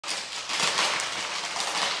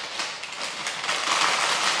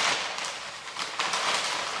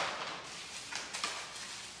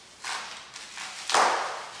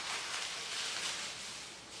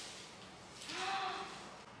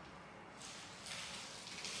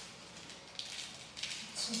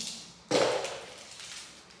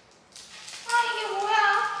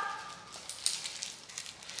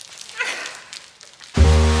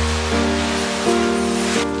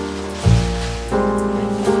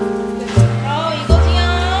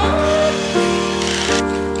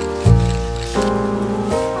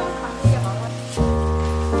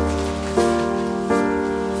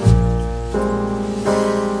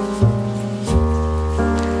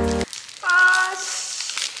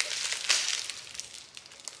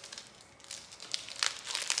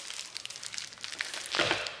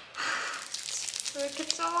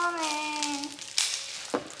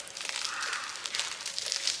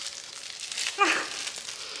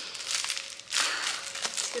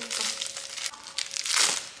됐다.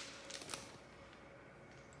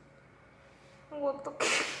 이거 어떡해.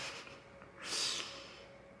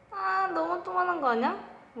 아, 너무 조그만한 거 아니야?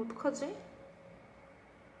 어떡하지?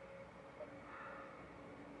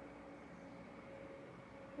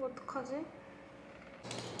 이거 어떡하지?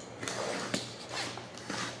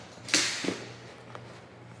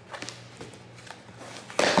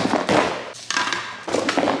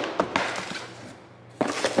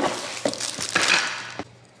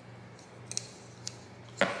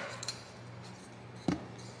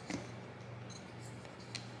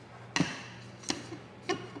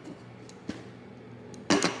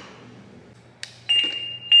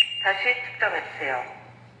 다시 측정해주세요.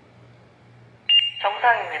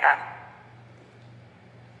 정상입니다.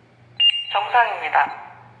 정상입니다.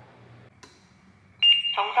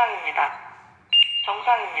 정상입니다.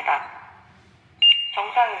 정상입니다.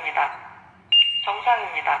 정상입니다.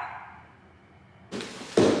 정상입니다.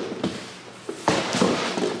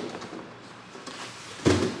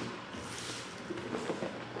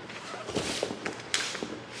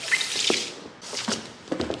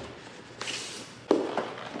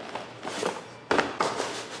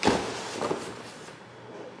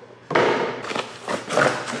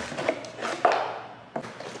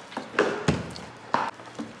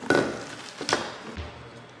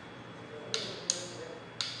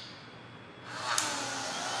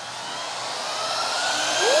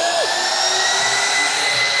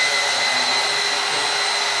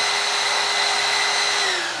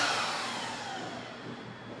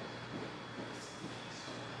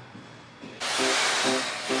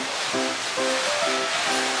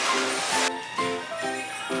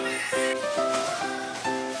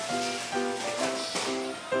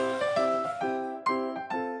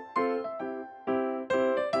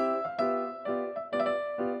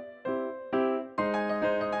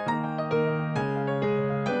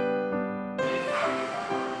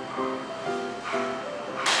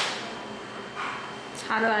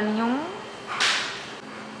 자루 안녕.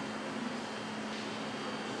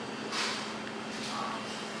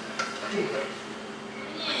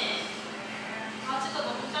 바지가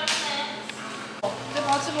너무 짧네. 내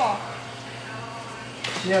바지 봐.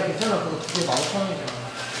 지혜야 괜찮아. 그거 두개 15,000원이잖아.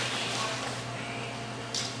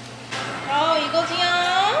 아,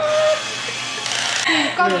 이거지야.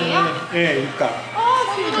 육각이에요? 네, 육각.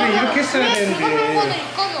 아, 그래, 이렇게 했어야 되는데. 제가 산 거는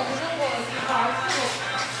육각이 없는 거예요. 이거 알 수가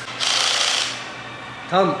없어.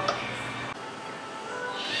 다음.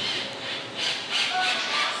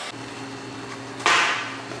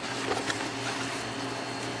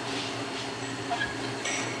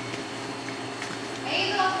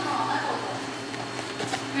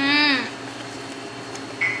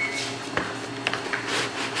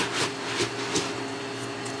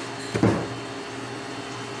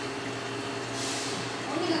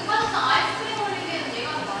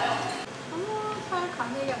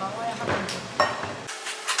 가늘게 먹어야 하는데.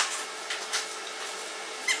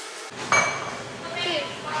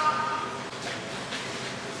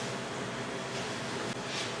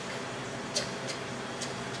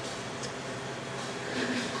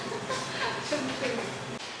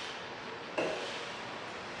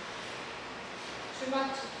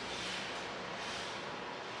 주마치.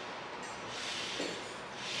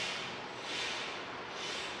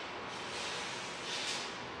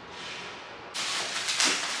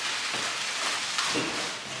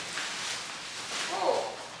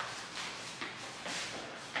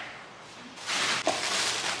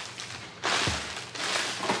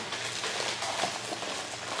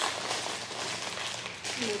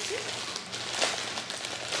 뭐지?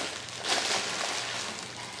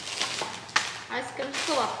 아이스크림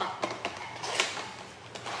또 왔다.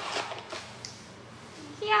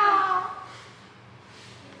 귀여워.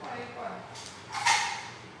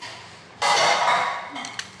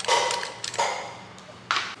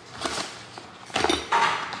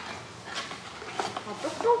 아,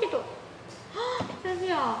 똑똑이도.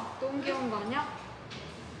 세비야, 너무 귀여운 거 아니야?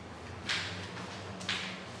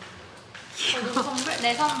 누구 선물?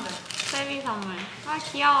 내 선물. 세비 선물. 아,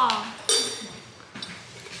 귀여워.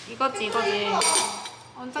 이거지, 이거지.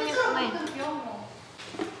 엄청 예쁘네. 귀여워.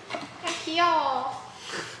 야, 귀여워.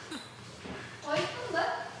 이쁜데?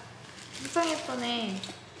 엄청 예쁘네.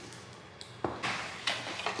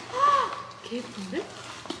 개 예쁜데?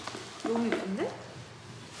 너무 예쁜데?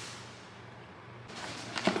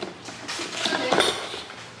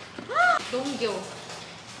 너무 귀여워.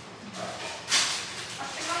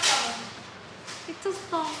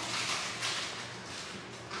 미쳤어.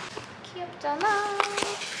 귀엽잖아.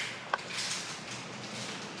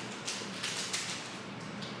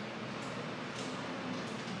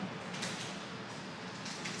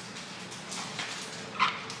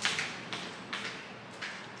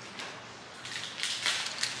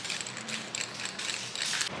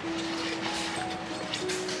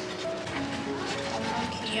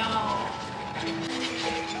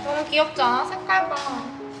 너무 귀엽지 않아? 색깔 봐.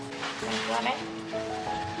 그래?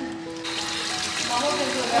 나머지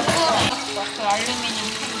그 웹으로 해놨어. 그 알루미늄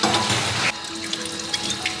캔.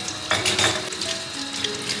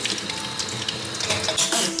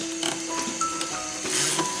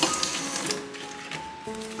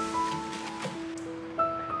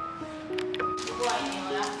 누구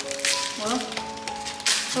아이디어야? 뭐야?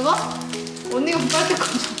 저거? 언니가 빨대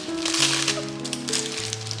꺼줘.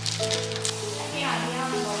 자기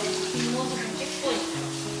아니라는 너의 뒷모습을 찍고 있어.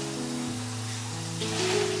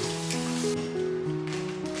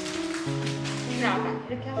 그래, 알아.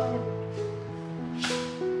 이렇게 한번 해볼게.